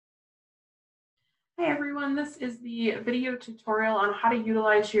Hi everyone, this is the video tutorial on how to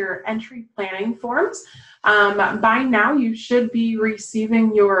utilize your entry planning forms. By now you should be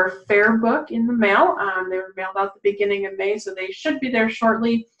receiving your fair book in the mail. They were mailed out the beginning of May, so they should be there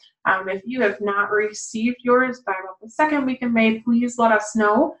shortly. If you have not received yours by about the second week of May, please let us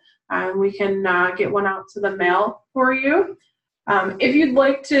know. We can get one out to the mail for you. If you'd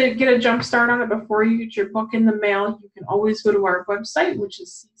like to get a jump start on it before you get your book in the mail, you can always go to our website, which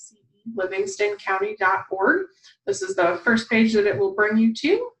is livingstoncounty.org. This is the first page that it will bring you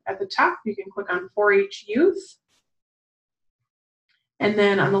to. At the top, you can click on 4-H Youth. And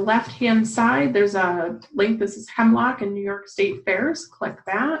then on the left-hand side, there's a link. This is Hemlock and New York State Fairs. Click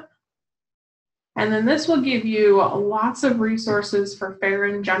that. And then this will give you lots of resources for fair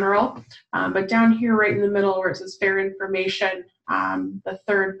in general. But down here right in the middle where it says fair information, the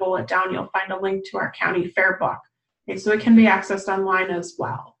third bullet down, you'll find a link to our county fair book. Okay, so it can be accessed online as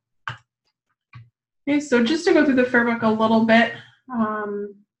well. Okay, so just to go through the fair book a little bit,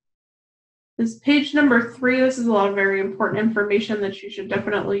 this page number 3, this is a lot of very important information that you should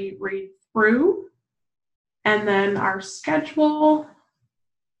definitely read through. And then our schedule,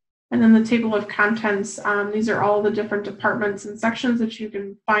 and then the table of contents. These are all the different departments and sections that you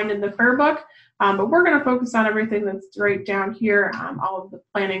can find in the fair book. But we're going to focus on everything that's right down here, all of the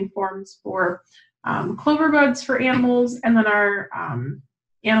planning forms for Cloverbuds for animals, and then our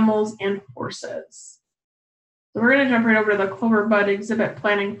animals and horses. So we're going to jump right over to the Cloverbud exhibit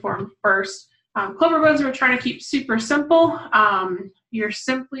planning form first. Cloverbuds we're trying to keep super simple. You're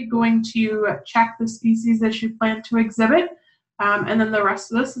simply going to check the species that you plan to exhibit, and then the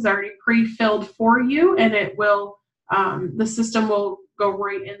rest of this is already pre-filled for you, and it will, the system will go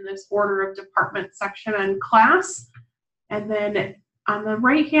right in this order of department, section, and class. And then on the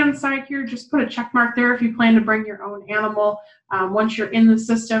right-hand side here, just put a check mark there if you plan to bring your own animal. Once you're in the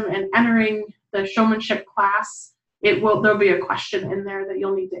system and entering the showmanship class, there'll be a question in there that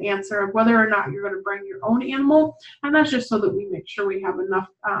you'll need to answer of whether or not you're going to bring your own animal. And that's just so that we make sure we have enough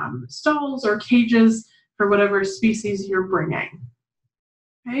stalls or cages for whatever species you're bringing.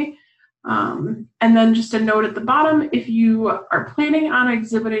 Okay. And then just a note at the bottom, if you are planning on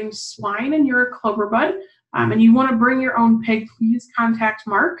exhibiting swine and you're a Cloverbud, and you want to bring your own pig, please contact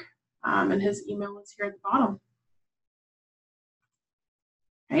Mark, and his email is here at the bottom.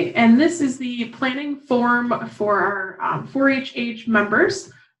 Okay, and this is the planning form for our 4-H age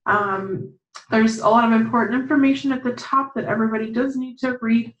members. There's a lot of important information at the top that everybody does need to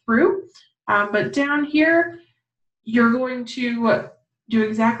read through, but down here, you're going to do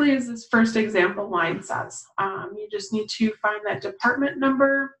exactly as this first example line says. You just need to find that department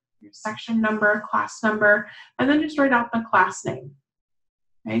number, your section number, class number, and then just write out the class name.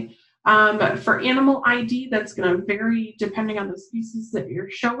 Okay. For animal ID, that's going to vary depending on the species that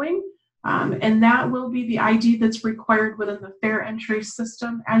you're showing, and that will be the ID that's required within the fair entry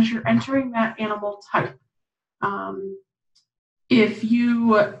system as you're entering that animal type. If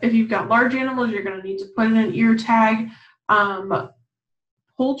you've got large animals, you're going to need to put in an ear tag.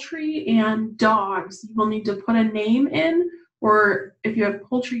 Poultry and dogs, you will need to put a name in, or if you have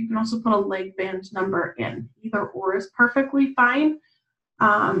poultry, you can also put a leg band number in. Either or is perfectly fine.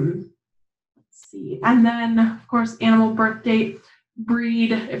 Let's see. And then, of course, animal birth date,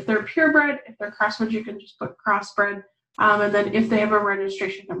 breed, if they're purebred, if they're crossbred, you can just put crossbred. And then if they have a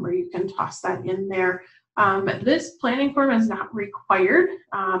registration number, you can toss that in there. This planning form is not required,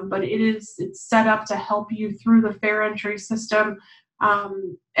 but it's set up to help you through the fair entry system.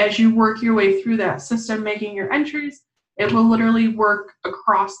 As you work your way through that system, making your entries, it will literally work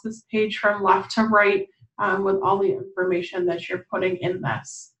across this page from left to right with all the information that you're putting in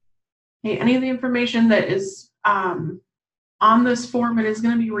this. Okay, any of the information that is on this form, it is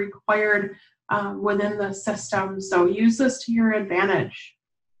going to be required within the system, so use this to your advantage.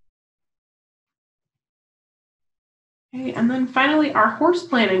 Okay, and then finally, our horse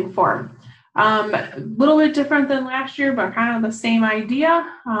planning form. A little bit different than last year, but kind of the same idea.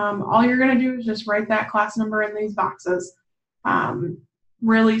 All you're going to do is just write that class number in these boxes.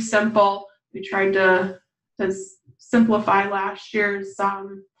 Really simple. We tried to simplify last year's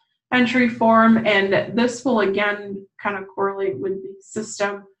entry form, and this will again kind of correlate with the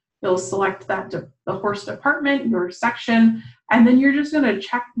system. You'll select that the horse department, your section, and then you're just going to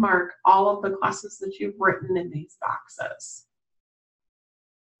check mark all of the classes that you've written in these boxes.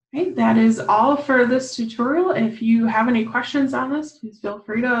 Okay, that is all for this tutorial. If you have any questions on this, please feel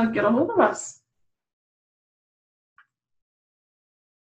free to get a hold of us.